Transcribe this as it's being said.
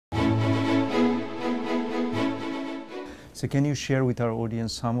So can you share with our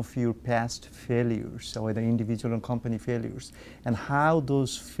audience some of your past failures, whether individual and company failures, and how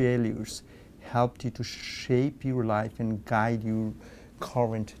those failures helped you to shape your life and guide your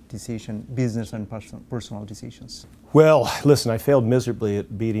current decision, business and personal decisions? Well, listen, I failed miserably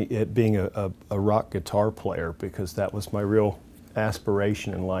at being a rock guitar player, because that was my real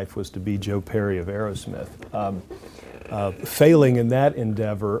aspiration in life, was to be Joe Perry of Aerosmith. Failing in that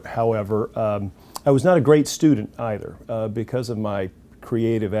endeavor, however, I was not a great student either. Because of my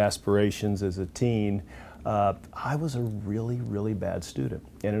creative aspirations as a teen, I was a really, really bad student,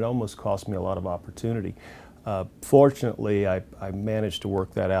 and it almost cost me a lot of opportunity. Fortunately, I managed to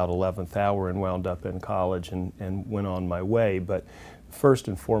work that out 11th hour and wound up in college and went on my way. But first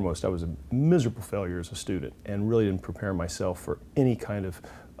and foremost, I was a miserable failure as a student and really didn't prepare myself for any kind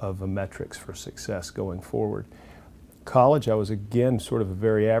of metrics for success going forward. College, I was again sort of a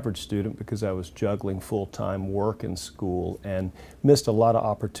very average student because I was juggling full-time work and school and missed a lot of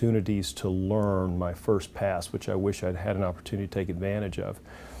opportunities to learn my first pass, which I wish I'd had an opportunity to take advantage of.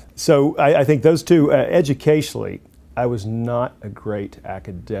 So I think those two, educationally, I was not a great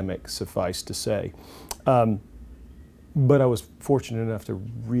academic, suffice to say. But I was fortunate enough to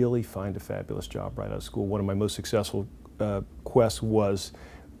really find a fabulous job right out of school. One of my most successful quests was,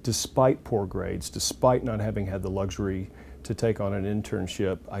 despite poor grades, despite not having had the luxury to take on an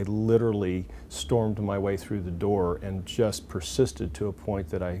internship, I literally stormed my way through the door and just persisted to a point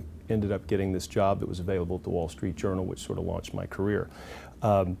that I ended up getting this job that was available at the Wall Street Journal, which sort of launched my career.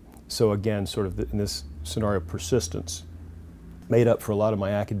 So again, sort of in this scenario, persistence made up for a lot of my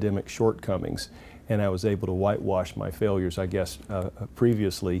academic shortcomings, and I was able to whitewash my failures, I guess,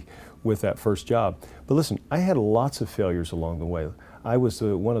 previously with that first job. But listen, I had lots of failures along the way. I was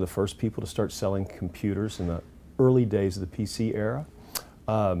one of the first people to start selling computers in the early days of the PC era.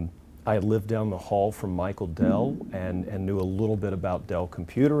 I lived down the hall from Michael Dell and knew a little bit about Dell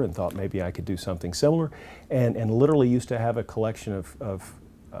Computer and thought maybe I could do something similar, and literally used to have a collection of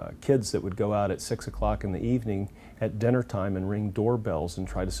kids that would go out at 6 o'clock in the evening at dinner time and ring doorbells and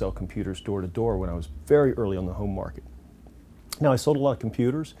try to sell computers door to door when I was very early on the home market. Now, I sold a lot of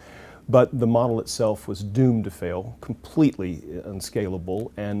computers, but the model itself was doomed to fail, completely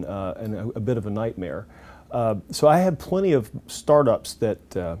unscalable and a bit of a nightmare. So I had plenty of startups that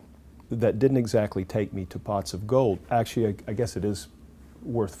didn't exactly take me to pots of gold. Actually, I guess it is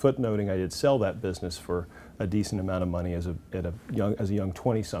worth footnoting, I did sell that business for a decent amount of money as a young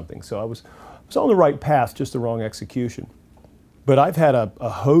 20-something. So I was on the right path, just the wrong execution. But I've had a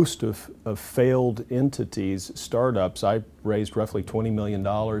host of failed entities, startups. I raised roughly $20 million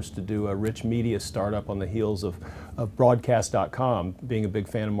to do a rich media startup on the heels of broadcast.com. Being a big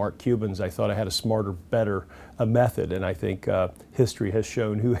fan of Mark Cuban's, I thought I had a smarter, better method, and I think history has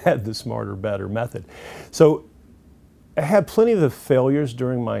shown who had the smarter, better method. So I had plenty of the failures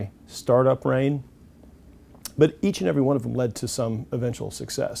during my startup reign, but each and every one of them led to some eventual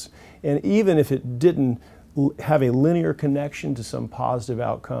success. And even if it didn't have a linear connection to some positive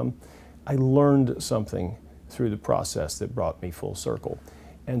outcome, I learned something through the process that brought me full circle.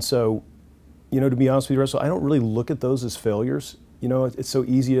 And so, to be honest with you, Russell, I don't really look at those as failures. It's so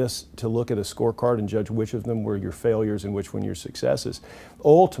easy to look at a scorecard and judge which of them were your failures and which one your successes.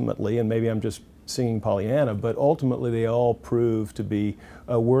 Ultimately, and maybe I'm just singing Pollyanna, but ultimately they all prove to be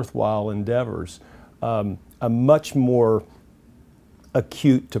worthwhile endeavors. I'm much more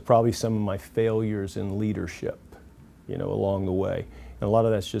acute to probably some of my failures in leadership, along the way. And a lot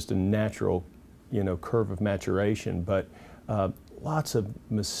of that's just a natural, curve of maturation, but lots of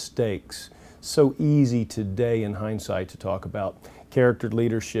mistakes. So easy today in hindsight to talk about character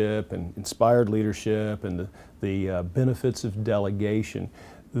leadership and inspired leadership and the benefits of delegation.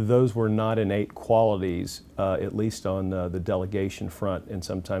 Those were not innate qualities, at least on the delegation front and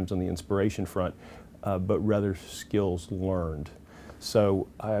sometimes on the inspiration front, but rather skills learned. So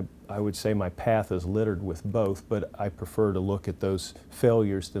I would say my path is littered with both, but I prefer to look at those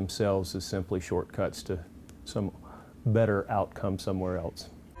failures themselves as simply shortcuts to some better outcome somewhere else.